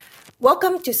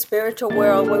Welcome to Spiritual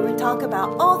World, where we talk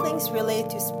about all things related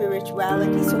to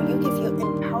spirituality so you can feel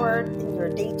empowered in your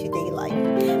day-to-day life.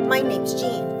 My name's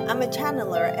Jean. I'm a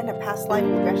channeler and a past life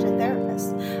regression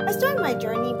therapist. I started my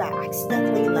journey by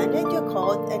accidentally landing into a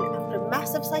cult, and after a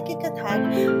massive psychic attack,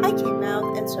 I came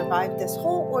out and survived this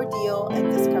whole ordeal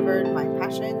and discovered my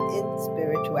passion in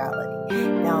spirituality.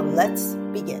 Now let's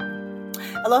begin.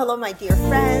 Hello, my dear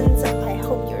friends. I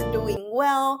hope you're doing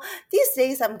well. These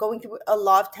days, I'm going through a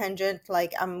lot of tangent.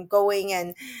 Like I'm going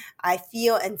and I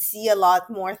feel and see a lot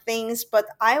more things, but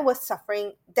I was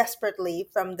suffering desperately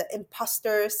from the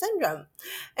imposter syndrome.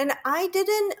 And I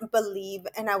didn't believe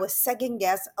and I was second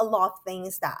guess a lot of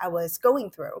things that I was going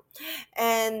through.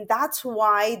 And that's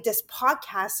why this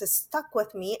podcast is stuck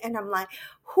with me. And I'm like,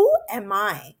 who am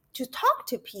I to talk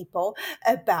to people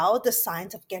about the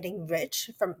science of getting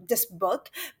rich from this book?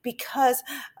 Because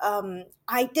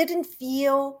I didn't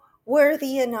feel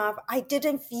worthy enough. I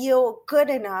didn't feel good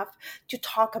enough to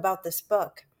talk about this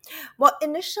book. Well,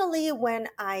 initially, when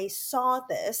I saw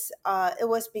this, it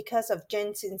was because of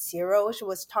Jen Sincero. She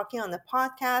was talking on the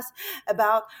podcast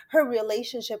about her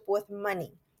relationship with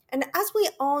money. And as we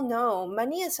all know,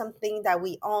 money is something that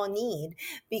we all need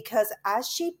because, as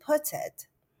she puts it,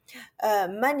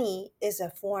 money is a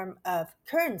form of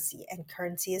currency, and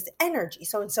currency is energy.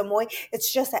 So in some way,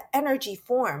 it's just an energy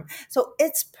form. So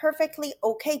it's perfectly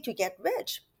okay to get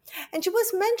rich. And she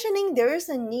was mentioning there is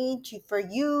a need for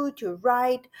you to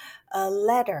write a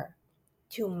letter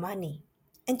to money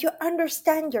and to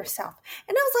understand yourself.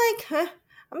 And I was like,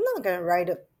 I'm not going to write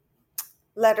a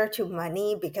letter to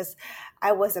money because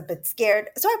I was a bit scared.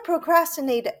 So I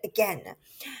procrastinated again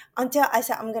until I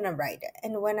said, I'm going to write it.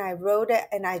 And when I wrote it,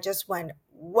 and I just went,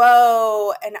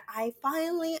 whoa, and I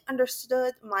finally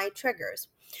understood my triggers.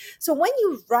 So when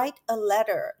you write a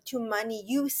letter to money,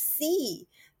 you see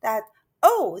that,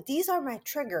 oh, these are my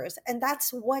triggers. And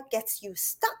that's what gets you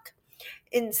stuck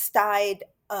inside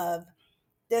of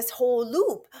this whole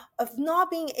loop of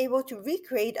not being able to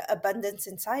recreate abundance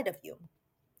inside of you.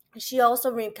 She also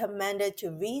recommended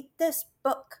to read this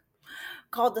book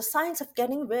called The Science of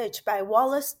Getting Rich by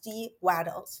Wallace D.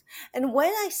 Wattles. And when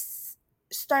I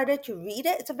started to read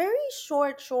it, it's a very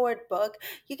short book.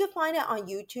 You can find it on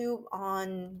YouTube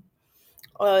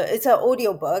it's an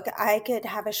audio book. I could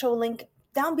have a show link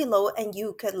down below and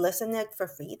you could listen it for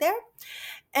free there.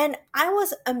 And I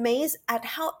was amazed at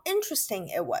how interesting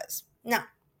it was. Now,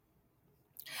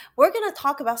 we're going to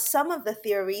talk about some of the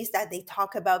theories that they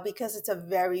talk about because it's a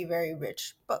very, very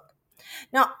rich book.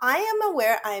 Now, I am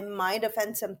aware I might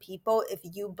offend some people if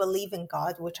you believe in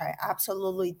God, which I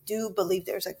absolutely do believe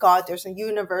there's a God, there's a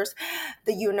universe.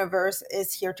 The universe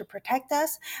is here to protect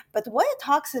us. But what it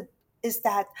talks is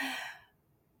that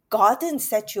God didn't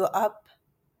set you up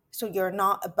so you're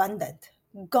not abundant.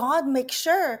 God makes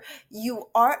sure you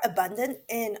are abundant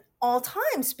in all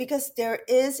times because there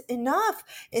is enough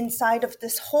inside of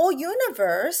this whole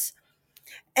universe,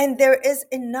 and there is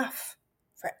enough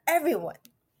for everyone.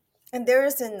 And there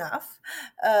is enough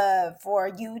for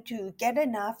you to get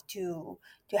enough to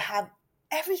have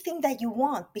everything that you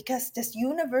want because this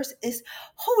universe is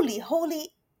wholly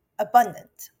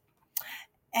abundant.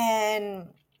 And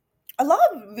a lot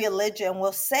of religion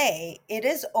will say it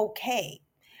is okay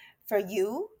for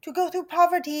you to go through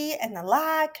poverty and a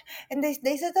lack. And they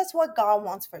said that's what God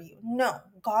wants for you. No,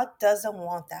 God doesn't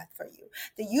want that for you.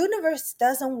 The universe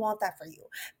doesn't want that for you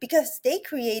because they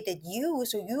created you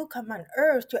so you come on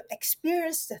earth to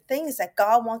experience the things that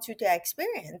God wants you to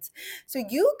experience. So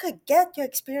you could get to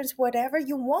experience whatever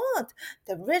you want.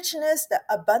 The richness, the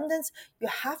abundance, you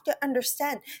have to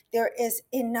understand there is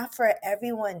enough for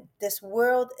everyone. This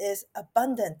world is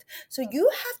abundant. So you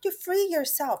have to free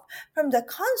yourself from the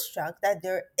construct that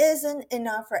there isn't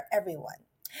enough for everyone.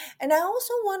 And I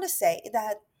also want to say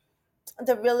that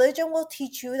the religion will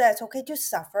teach you that it's okay to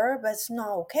suffer, but it's not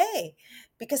okay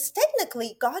because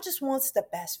technically God just wants the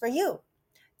best for you.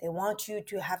 They want you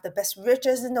to have the best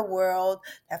riches in the world,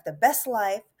 to have the best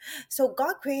life. So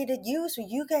God created you so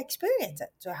you can experience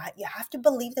it. So you have to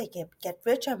believe that you can get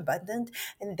rich and abundant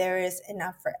and there is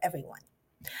enough for everyone.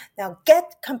 Now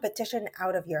get competition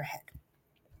out of your head.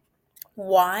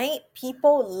 Why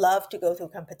people love to go through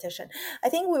competition. I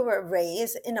think we were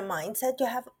raised in a mindset to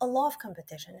have a lot of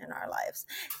competition in our lives.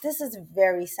 This is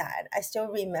very sad. I still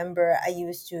remember I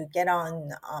used to get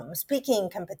on speaking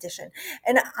competition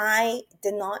and I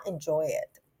did not enjoy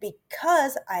it.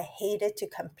 because I hated to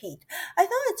compete. I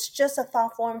thought it's just a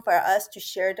thought form for us to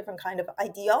share different kind of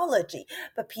ideology,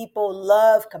 but people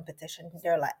love competition.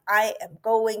 They're like, I am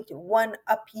going to one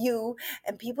up you,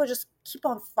 and people just keep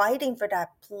on fighting for that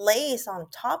place on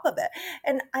top of it.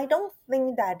 And I don't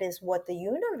think that is what the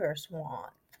universe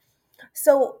wants.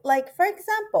 So, like, for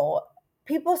example,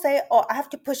 people say, oh, I have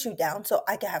to push you down so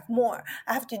I can have more.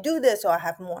 I have to do this so I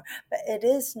have more. But it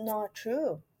is not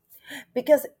true.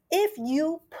 Because if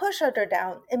you push other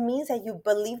down, it means that you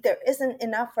believe there isn't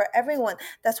enough for everyone.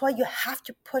 That's why you have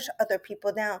to push other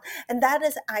people down. And that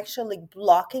is actually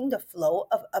blocking the flow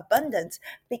of abundance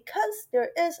because there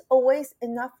is always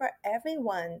enough for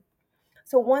everyone.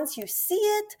 So once you see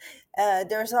it,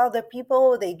 there's other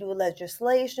people, they do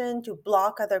legislation to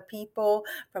block other people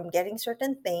from getting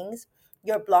certain things.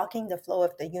 You're blocking the flow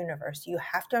of the universe. You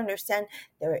have to understand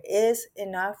there is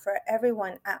enough for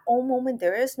everyone. At all moment,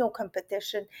 there is no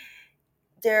competition.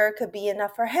 There could be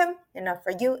enough for him, enough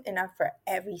for you, enough for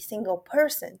every single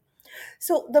person.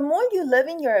 So the more you live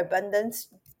in your abundance,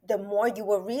 the more you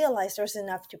will realize there's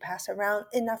enough to pass around,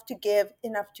 enough to give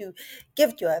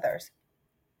to others.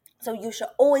 So you should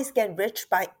always get rich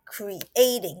by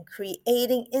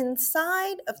creating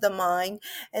inside of the mind,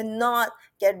 and not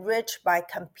get rich by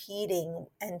competing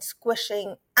and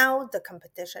squishing out the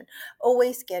competition.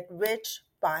 Always get rich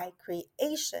by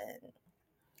creation.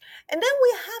 And then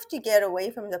we have to get away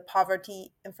from the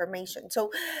poverty information. So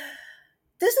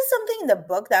this is something in the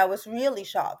book that I was really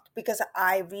shocked, because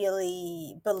I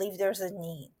really believe there's a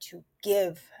need to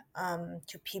give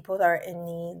to people that are in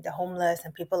need, the homeless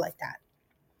and people like that.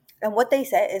 And what they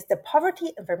said is the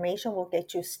poverty information will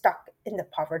get you stuck in the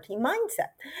poverty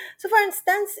mindset. So, for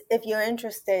instance, if you're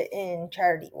interested in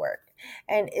charity work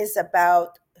and is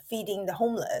about feeding the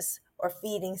homeless or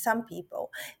feeding some people,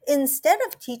 instead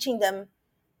of teaching them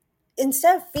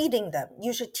instead of feeding them,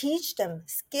 you should teach them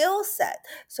skill set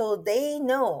so they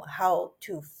know how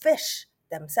to fish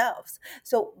themselves.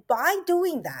 So by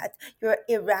doing that, you're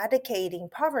eradicating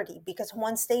poverty, because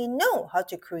once they know how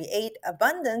to create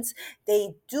abundance,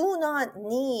 they do not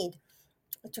need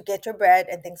to get your bread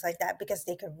and things like that, because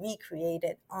they can recreate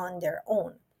it on their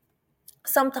own.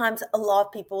 Sometimes a lot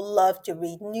of people love to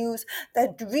read news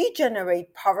that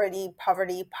regenerate poverty,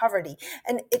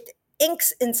 and it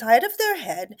inks inside of their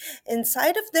head,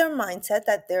 inside of their mindset,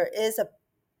 that there is a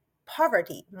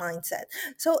poverty mindset.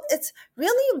 So it's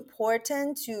really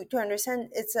important to understand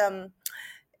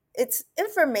it's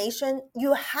information.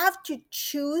 You have to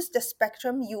choose the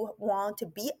spectrum you want to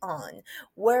be on.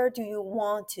 Where do you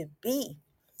want to be?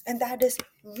 And that is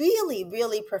really,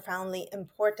 really profoundly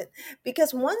important,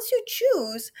 because once you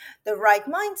choose the right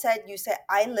mindset, you say,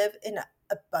 I live in an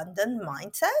abundant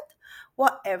mindset.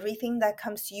 Well, everything that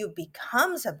comes to you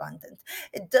becomes abundant.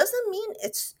 It doesn't mean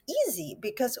it's easy,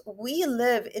 because we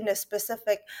live in a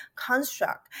specific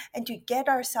construct, and to get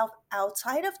ourselves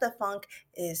outside of the funk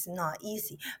is not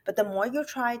easy. But the more you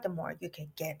try, the more you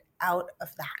can get out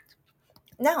of that.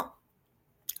 Now,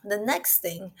 the next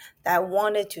thing that I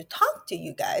wanted to talk to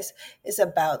you guys is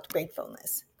about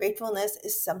gratefulness. Gratefulness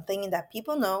is something that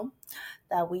people know,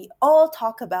 that we all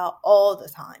talk about all the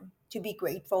time. To be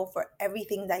grateful for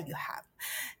everything that you have.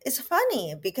 It's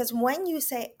funny because when you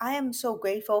say, I am so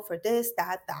grateful for this,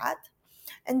 that,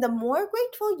 and the more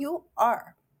grateful you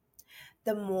are,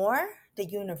 the more the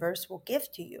universe will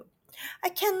give to you. I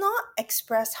cannot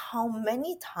express how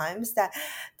many times that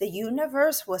the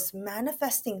universe was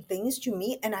manifesting things to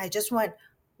me, and I just went,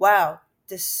 wow,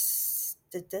 this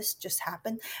did this just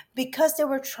happen? Because they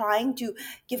were trying to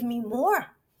give me more.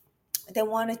 They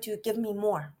wanted to give me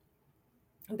more,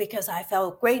 because I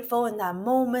felt grateful in that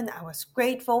moment. I was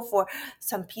grateful for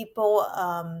some people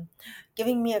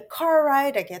giving me a car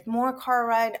ride. I get more car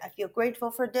ride. I feel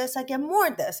grateful for this. I get more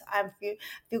this. I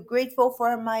feel grateful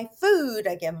for my food.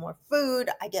 I get more food.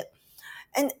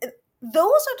 And those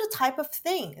are the type of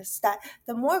things that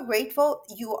the more grateful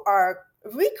you are,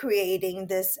 recreating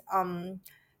this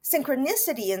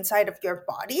synchronicity inside of your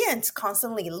body, and it's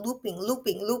constantly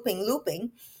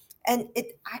looping, and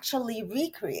it actually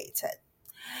recreates it.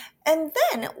 And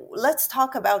then let's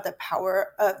talk about the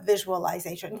power of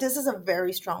visualization. This is a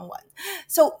very strong one.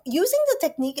 So, using the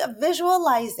technique of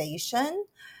visualization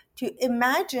to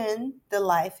imagine the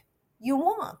life you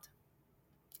want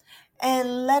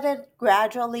and let it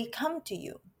gradually come to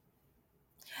you.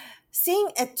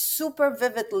 Seeing it super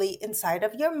vividly inside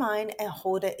of your mind and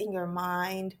hold it in your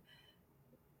mind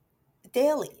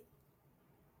daily.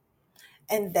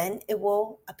 And then it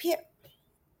will appear.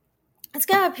 It's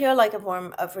going to appear like a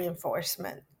form of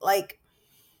reinforcement, like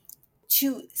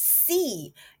to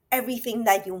see everything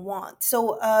that you want.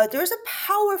 So there's a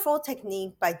powerful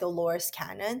technique by Dolores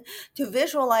Cannon to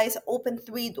visualize open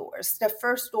three doors. The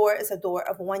first door is a door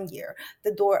of 1 year,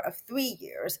 the door of 3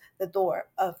 years, the door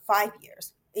of 5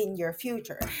 years in your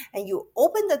future. And you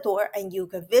open the door and you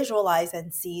can visualize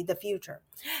and see the future.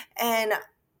 And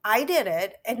I did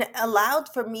it and it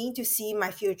allowed for me to see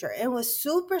my future. It was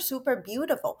super, super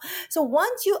beautiful. So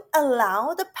once you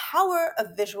allow the power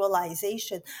of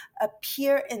visualization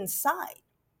appear inside,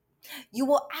 you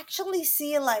will actually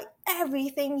see like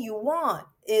everything you want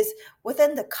is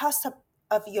within the cusp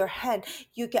of your head.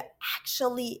 You can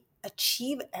actually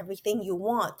achieve everything you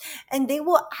want, and they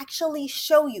will actually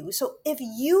show you. So if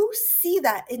you see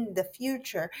that in the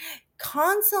future,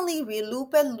 constantly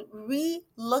reloop and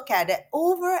re-look at it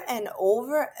over and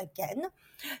over again,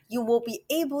 you will be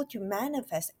able to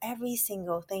manifest every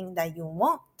single thing that you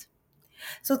want.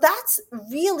 So that's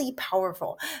really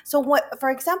powerful. So what,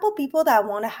 for example, people that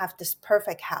want to have this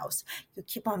perfect house, you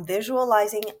keep on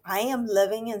visualizing, I am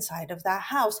living inside of that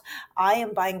house. I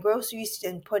am buying groceries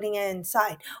and putting it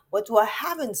inside. What do I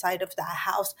have inside of that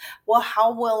house? Well,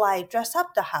 how will I dress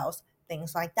up the house?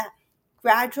 Things like that.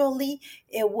 Gradually,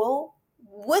 it will,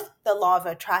 with the law of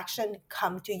attraction,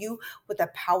 come to you with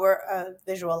the power of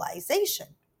visualization.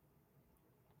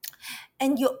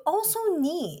 And you also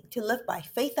need to live by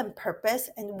faith and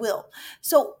purpose and will.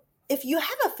 So if you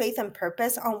have a faith and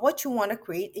purpose on what you want to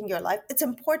create in your life, it's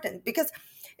important, because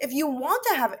if you want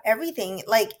to have everything,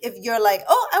 like if you're like,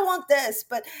 oh, I want this,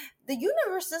 but the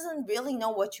universe doesn't really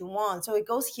know what you want. So it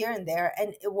goes here and there,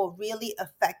 and it will really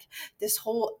affect this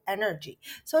whole energy.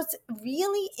 So it's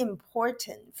really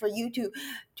important for you to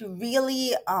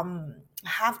really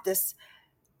have this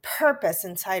purpose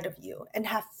inside of you and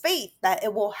have faith that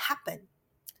it will happen.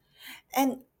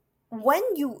 And when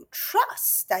you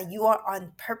trust that you are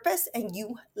on purpose and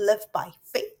you live by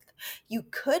faith, you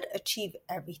could achieve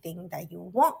everything that you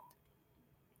want.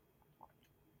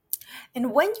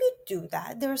 And when you do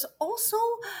that, there's also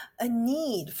a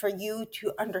need for you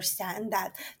to understand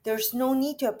that there's no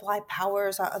need to apply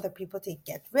powers on other people to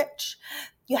get rich.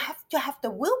 You have to have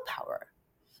the willpower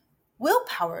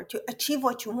to achieve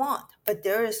what you want, but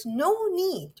there is no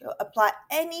need to apply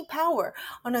any power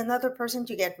on another person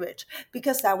to get rich,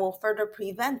 because that will further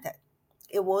prevent it.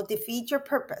 It will defeat your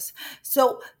purpose.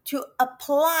 So to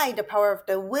apply the power of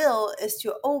the will is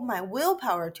to my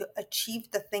willpower to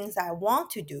achieve the things that I want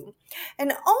to do,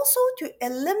 and also to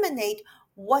eliminate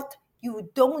what you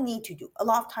don't need to do. A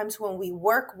lot of times when we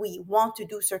work, we want to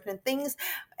do certain things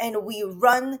and we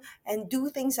run and do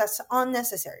things that's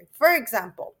unnecessary. For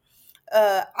example,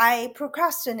 I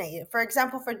procrastinated. For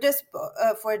example, for this book,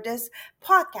 for this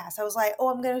podcast, I was like, "Oh,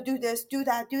 I'm gonna do this, do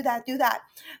that, do that, do that,"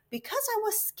 because I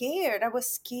was scared. I was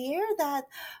scared that,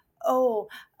 oh,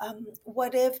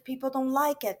 what if people don't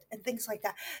like it and things like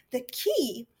that. The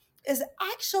key is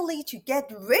actually to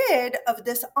get rid of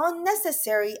this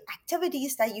unnecessary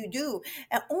activities that you do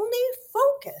and only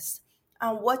focus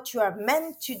on what you are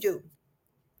meant to do.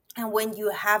 And when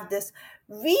you have this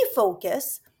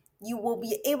refocus, you will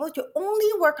be able to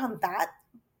only work on that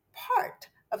part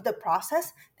of the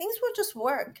process. Things will just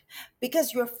work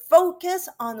because you're focused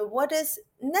on what is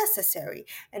necessary,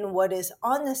 and what is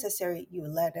unnecessary, you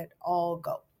let it all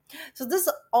go. So this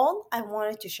is all I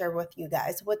wanted to share with you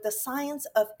guys with The Science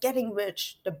of Getting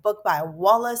Rich, the book by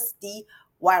Wallace D.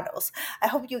 Wattles. I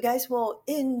hope you guys will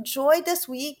enjoy this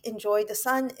week, enjoy the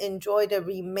sun, enjoy the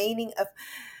remaining of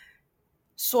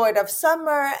sort of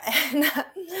summer. And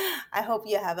I hope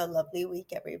you have a lovely week,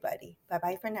 everybody. Bye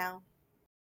bye for now.